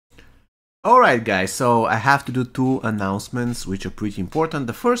Alright guys, so I have to do two announcements which are pretty important.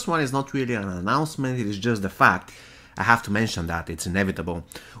 The first one is not really an announcement, it is just the fact. I have to mention that, it's inevitable.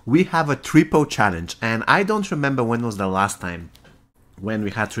 We have a triple challenge, and I don't remember when was the last time when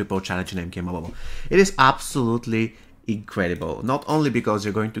we had triple challenge in mkmobile. It is absolutely incredible, not only because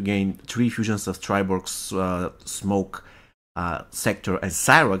you're going to gain 3 fusions of Triborg's smoke sector and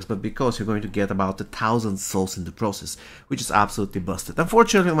Cyrox, but because you're going to get about 1,000 souls in the process, which is absolutely busted.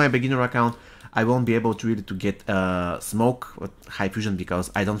 Unfortunately, on my beginner account, I won't be able to really get smoke with high fusion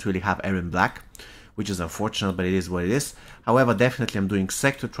because I don't really have Aaron Black, which is unfortunate, but it is what it is. However, definitely I'm doing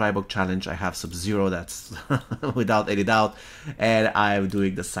Sector Triborg Challenge. I have Sub-Zero, that's without any doubt, and I'm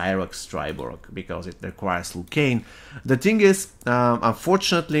doing the Cyrox Triborg because it requires Lucane. The thing is,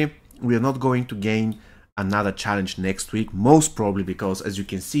 unfortunately, we are not going to gain another challenge next week, most probably because, as you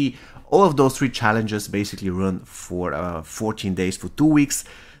can see, all of those 3 challenges basically run for 14 days for 2 weeks.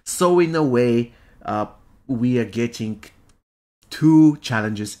 So in a way, we are getting 2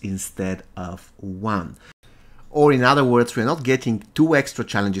 challenges instead of 1. Or in other words, we're not getting 2 extra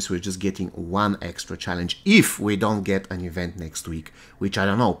challenges, we're just getting 1 extra challenge if we don't get an event next week, which I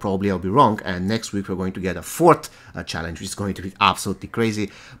don't know, probably I'll be wrong, and next week we're going to get a 4th challenge, which is going to be absolutely crazy,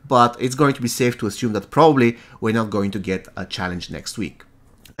 but it's going to be safe to assume that probably we're not going to get a challenge next week.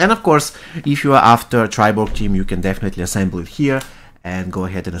 And of course, if you are after a Triborg team, you can definitely assemble it here and go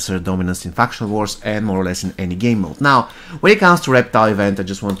ahead and assert dominance in factional wars and more or less in any game mode. Now, when it comes to Reptile event, I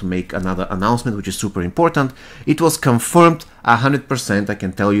just want to make another announcement which is super important. It was confirmed 100%, I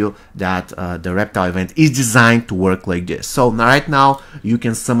can tell you that the Reptile event is designed to work like this. So right now you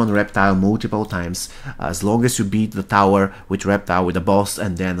can summon Reptile multiple times as long as you beat the tower with Reptile with the boss,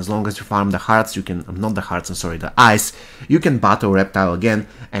 and then as long as you farm the hearts, you can, not the hearts, I'm sorry, the ice, you can battle Reptile again,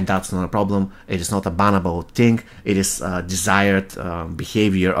 and that's not a problem. It is not a bannable thing, it is desired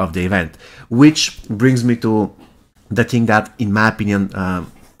behavior of the event, which brings me to the thing that in my opinion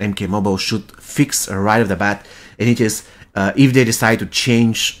mkmobile should fix right off the bat, and it is if they decide to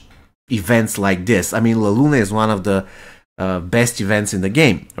change events like this. I mean, La Luna is one of the best events in the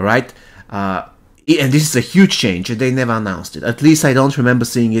game, right? And this is a huge change, and they never announced it. At least I don't remember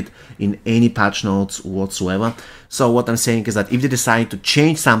seeing it in any patch notes whatsoever. So what I'm saying is that if they decide to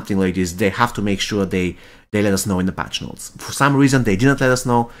change something like this, they have to make sure they let us know in the patch notes. For some reason they didn't let us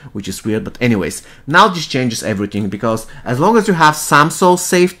know, which is weird, but anyways, now this changes everything, because as long as you have some souls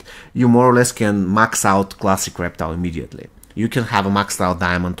saved, you more or less can max out Classic Reptile immediately. You can have a maxed out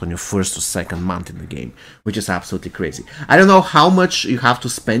diamond on your 1st or 2nd month in the game, which is absolutely crazy. I don't know how much you have to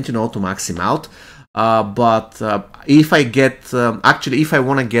spend, you know, to max him out, but if I get, actually if I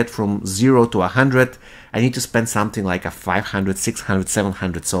want to get from 0 to 100, I need to spend something like a 500, 600,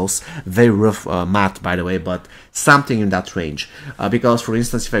 700 souls. Very rough math, by the way, but something in that range. Because, for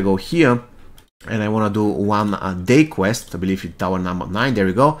instance, if I go here and I want to do one day quest, I believe it's tower number 9, there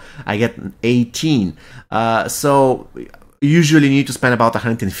we go, I get 18. So usually you need to spend about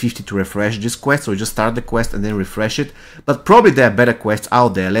 150 to refresh this quest, so you just start the quest and then refresh it. But probably there are better quests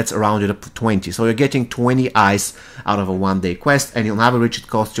out there. Let's round it up to 20. So you're getting 20 eyes out of a 1-day quest, and on average it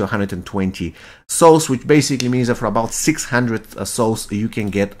costs you 120 souls, which basically means that for about 600 souls you can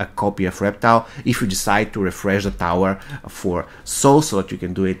get a copy of Reptile if you decide to refresh the tower for souls, so that you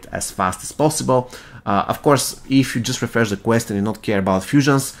can do it as fast as possible. Of course, if you just refresh the quest and you don't care about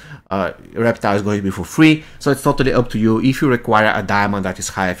fusions, Reptile is going to be for free, so it's totally up to you. If you require a diamond that is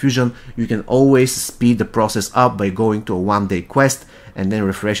higher fusion, you can always speed the process up by going to a 1-day quest and then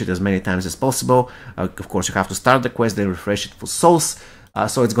refresh it as many times as possible. Of course, you have to start the quest, then refresh it for souls,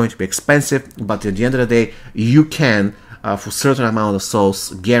 so it's going to be expensive, but at the end of the day, you can for a certain amount of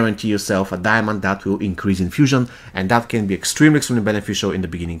souls guarantee yourself a diamond that will increase in fusion, and that can be extremely beneficial in the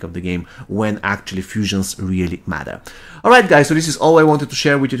beginning of the game when actually fusions really matter. Alright guys, so this is all I wanted to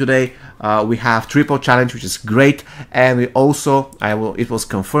share with you today. We have triple challenge, which is great, and we also, it was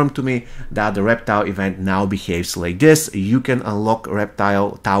confirmed to me that the Reptile event now behaves like this. You can unlock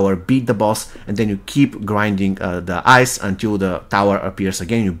Reptile tower, beat the boss, and then you keep grinding the ice until the tower appears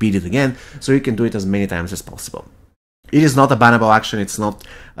again, you beat it again, so you can do it as many times as possible. It is not a bannable action, it's not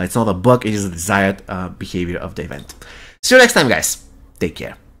a bug, it is a desired behavior of the event. See you next time guys, take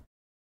care.